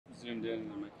zoomed in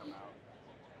and it might come out.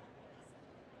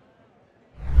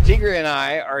 Tigre and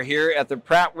I are here at the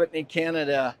Pratt Whitney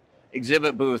Canada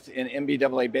exhibit booth in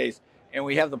NBAA BACE, and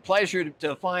we have the pleasure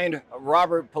to find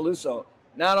Robert Paluso.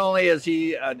 Not only is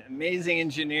he an amazing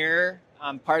engineer,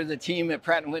 part of the team at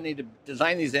Pratt & Whitney to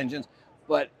design these engines,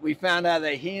 but we found out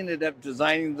that he ended up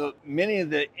designing many of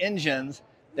the engines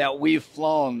that we've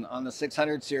flown on the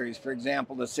 600 series. For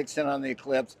example, the 610 on the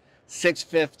Eclipse,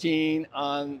 615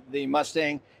 on the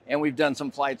Mustang, and we've done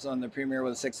some flights on the Premier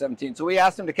with the 617. So we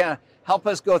asked him to kind of help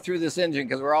us go through this engine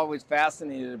because we're always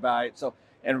fascinated by it. So,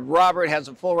 and Robert has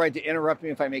a full right to interrupt me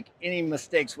if I make any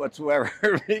mistakes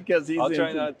whatsoever because he's I'll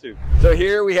try not to. So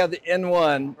here we have the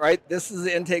N1, right? This is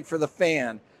the intake for the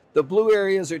fan. The blue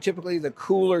areas are typically the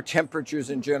cooler temperatures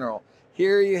in general.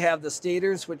 Here you have the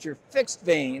stators, which are fixed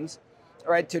vanes,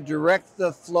 all right, to direct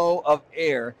the flow of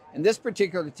air. In this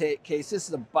particular case, this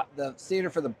is the stator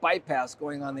for the bypass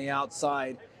going on the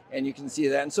outside, and you can see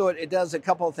that. And so it does a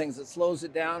couple of things. It slows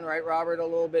it down, right, Robert, a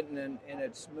little bit, and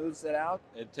it smooths it out.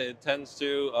 It tends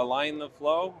to align the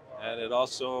flow, and it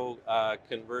also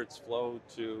converts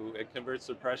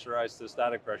the pressurized to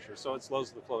static pressure, so it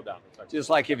slows the flow down. Just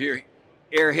like if you're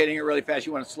air hitting it really fast,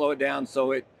 you want to slow it down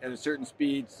so it at a certain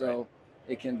speed, so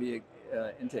it can be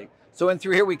intake. So in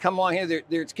through here, we come along here,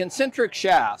 there's concentric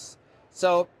shafts.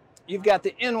 So you've got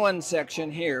the N1 section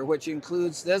here, which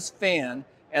includes this fan,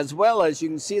 as well as you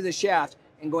can see the shaft,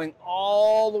 and going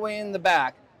all the way in the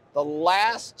back, the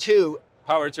last two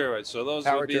power turbines. So those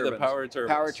would be the power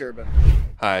turbines. Power turbine.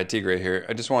 Hi, Tigre here.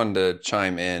 I just wanted to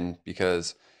chime in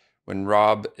because when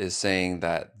Rob is saying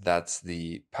that that's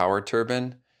the power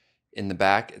turbine in the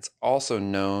back, it's also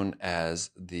known as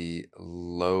the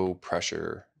low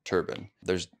pressure turbine.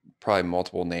 There's probably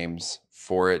multiple names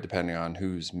for it depending on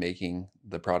who's making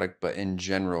the product, but in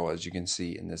general, as you can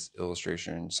see in this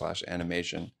illustration /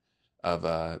 animation of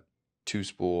a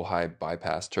 2-spool high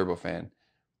bypass turbofan,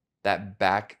 that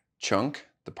back chunk,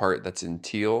 the part that's in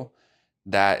teal,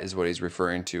 that is what he's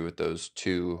referring to with those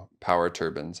 2 power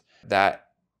turbines. That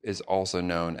is also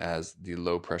known as the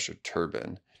low pressure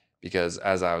turbine, because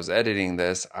as I was editing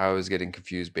this, I was getting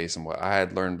confused based on what I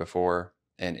had learned before.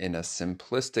 And in a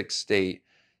simplistic state,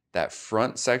 that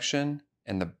front section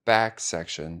and the back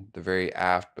section, the very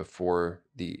aft before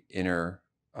the inner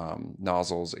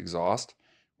nozzles exhaust,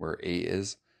 where 8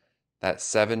 is, that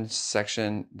 7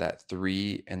 section, that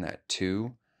 3 and that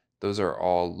 2, those are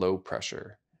all low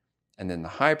pressure. And then the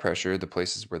high pressure, the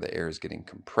places where the air is getting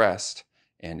compressed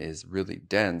and is really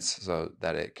dense so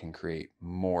that it can create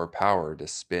more power to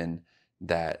spin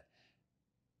that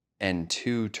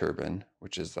N2 turbine,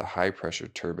 which is the high pressure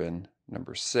turbine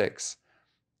number 6,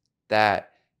 that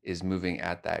is moving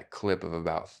at that clip of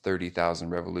about 30,000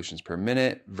 revolutions per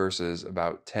minute versus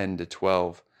about 10 to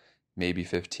 12, maybe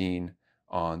 15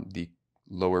 on the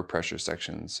lower pressure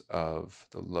sections of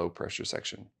the low pressure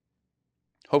section.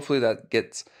 Hopefully that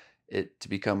gets it to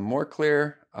become more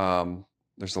clear.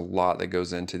 There's a lot that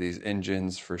goes into these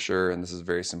engines for sure, and this is a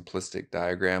very simplistic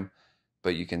diagram,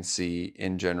 but you can see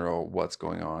in general what's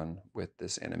going on with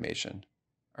this animation.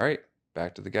 All right,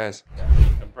 back to the guys.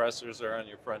 Compressors are on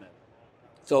your front end.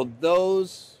 So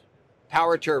those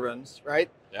power turbines, right?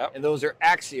 Yep. And those are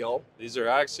axial. These are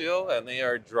axial, and they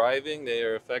are driving. They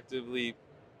are effectively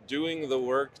doing the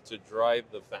work to drive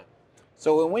the fan.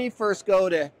 So when we first go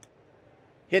to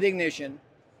hit ignition,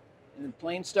 and the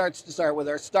plane starts to start with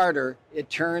our starter, it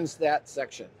turns that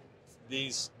section.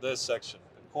 This section.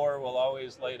 The core will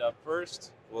always light up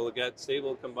first. We'll get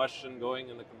stable combustion going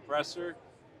in the compressor.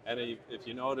 And if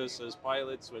you notice as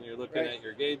pilots, when you're looking at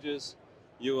your gauges,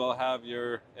 you will have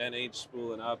your NH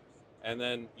spooling up, and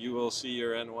then you will see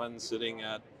your N1 sitting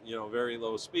at very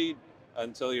low speed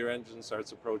until your engine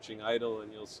starts approaching idle,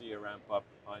 and you'll see a ramp up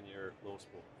on your low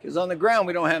spool. Because on the ground,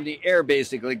 we don't have the air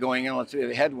basically going in unless we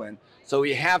have a headwind. So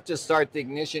we have to start the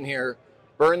ignition here,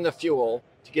 burn the fuel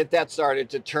to get that started,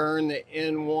 to turn the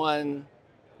N1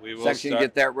 section,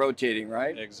 get that rotating,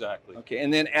 right? Exactly. Okay,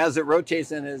 and then as it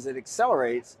rotates and as it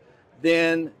accelerates,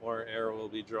 then more air will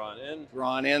be drawn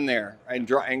in there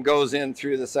and goes in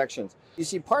through the sections. You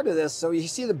see part of this, so you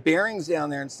see the bearings down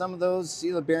there, and some of those,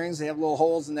 see the bearings, they have little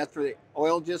holes, and that's for the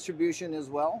oil distribution as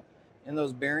well, and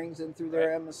those bearings in through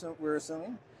there, we're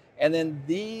assuming. And then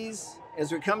these,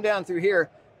 as we come down through here,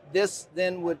 this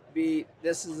then would be,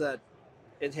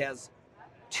 it has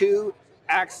 2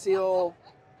 axial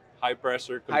high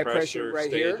pressure compressor right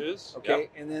stages. Here. Okay,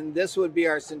 yep. And then this would be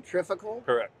our centrifugal.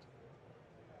 Correct.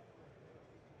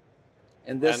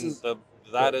 And this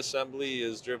that assembly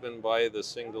is driven by the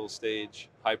single stage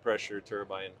high pressure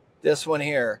turbine This one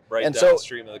here. Right and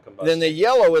downstream of the combustion. Then the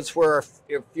yellow is where our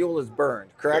fuel is burned,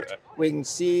 correct? Correct. We can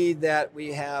see that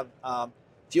we have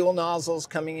fuel nozzles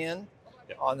coming in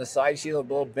on the side. See the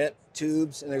little bent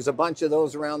tubes, and there's a bunch of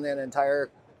those around that entire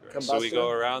combustor. So we go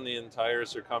around the entire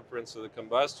circumference of the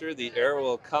combustor. The air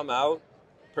will come out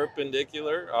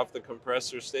perpendicular off the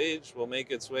compressor stage, will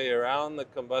make its way around the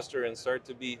combustor and start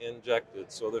to be injected.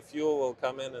 So the fuel will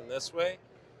come in this way.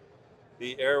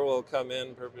 The air will come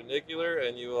in perpendicular,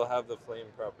 and you will have the flame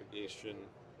propagation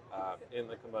in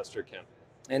the combustor can.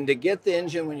 And to get the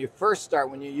engine, when you first start,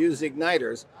 when you use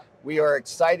igniters, we are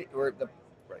excited.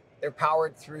 They're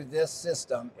powered through this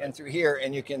system and through here,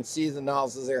 and you can see the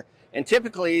nozzles there. And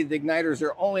typically, the igniters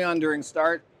are only on during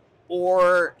start,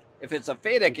 or if it's a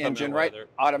FADEC engine, right,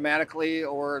 automatically,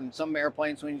 or in some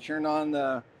airplanes, when you turn on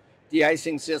the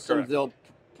de-icing systems, they'll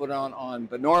put on.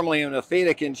 But normally in a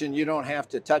FADEC engine, you don't have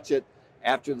to touch it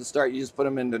after the start. You just put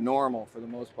them into normal for the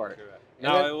most part. Correct.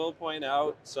 Now, I will point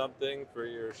out something for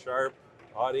your sharp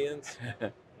audience.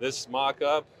 This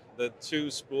mock-up, the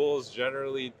two spools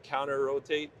generally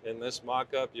counter-rotate. In this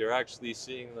mock-up, you're actually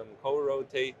seeing them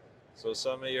co-rotate. So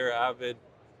some of your avid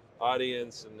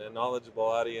audience and the knowledgeable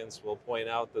audience will point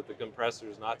out that the compressor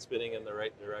is not spinning in the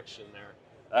right direction there.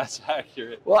 That's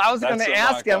accurate. Well, I was going to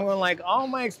ask him, like, all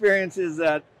my experience is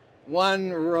that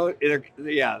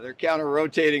they're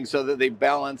counter-rotating so that they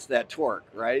balance that torque,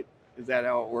 right? Is that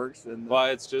how it works? Well,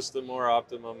 it's just the more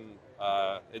optimum.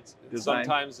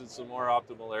 Sometimes it's a more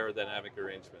optimal aerodynamic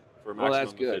arrangement for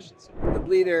maximum efficiency. The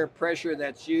bleed air pressure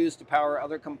that's used to power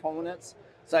other components,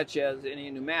 such as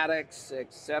any pneumatics,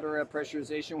 etc.,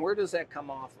 pressurization, where does that come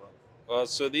off of? Well,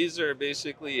 so these are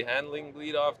basically handling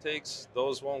bleed offtakes.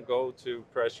 Those won't go to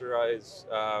pressurize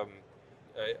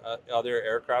other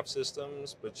aircraft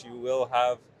systems, but you will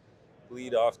have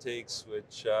bleed offtakes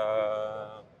which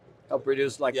help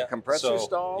reduce a compressor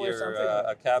stall or something?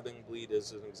 A cabin bleed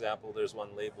is an example. There's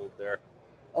one labeled there.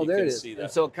 Oh, there it is.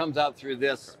 And so it comes out through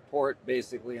this port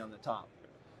basically on the top.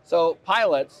 So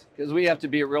pilots, because we have to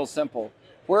be real simple,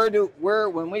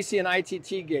 when we see an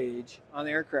ITT gauge on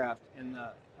the aircraft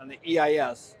on the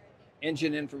EIS,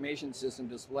 engine information system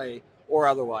display, or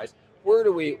otherwise,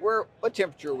 what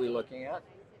temperature are we looking at?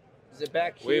 Is it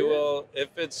back here? We will, if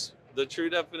it's the true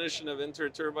definition of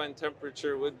interturbine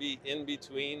temperature, would be in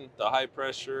between the high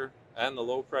pressure and the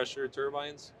low pressure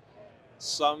turbines.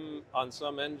 On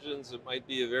some engines, it might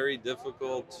be a very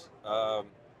difficult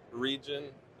region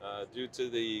due to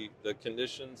the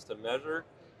conditions to measure.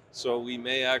 So we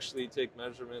may actually take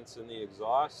measurements in the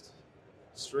exhaust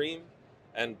stream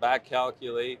and back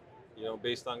calculate,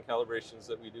 based on calibrations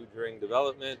that we do during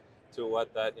development, to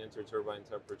what that interturbine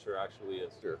temperature actually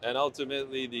is. Sure. And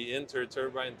ultimately, the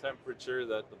interturbine temperature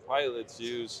that the pilots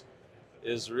use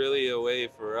is really a way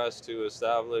for us to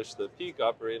establish the peak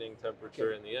operating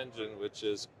temperature in the engine, which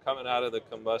is coming out of the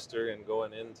combustor and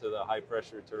going into the high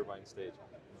pressure turbine stage.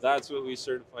 That's what we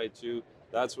certify to.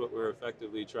 That's what we're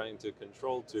effectively trying to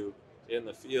control to in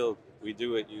the field. We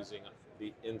do it using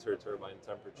the interturbine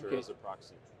temperature as a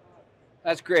proxy.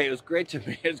 That's great. It was great to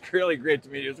me. It's really great to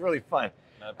meet you. It was really fun.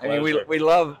 I mean, we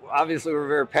love, obviously we're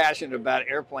very passionate about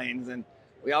airplanes, and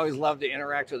we always love to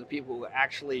interact with the people who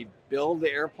actually build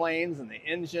the airplanes and the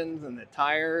engines and the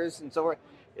tires and so forth.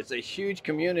 It's a huge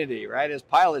community, right? As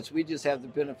pilots, we just have the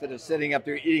benefit of sitting up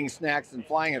there eating snacks and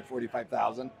flying at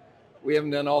 45,000. We haven't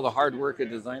done all the hard work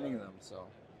of designing them. So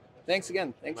thanks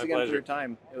again. Thanks again for your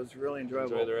time. It was really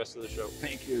enjoyable. Enjoy the rest of the show.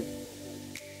 Thank you.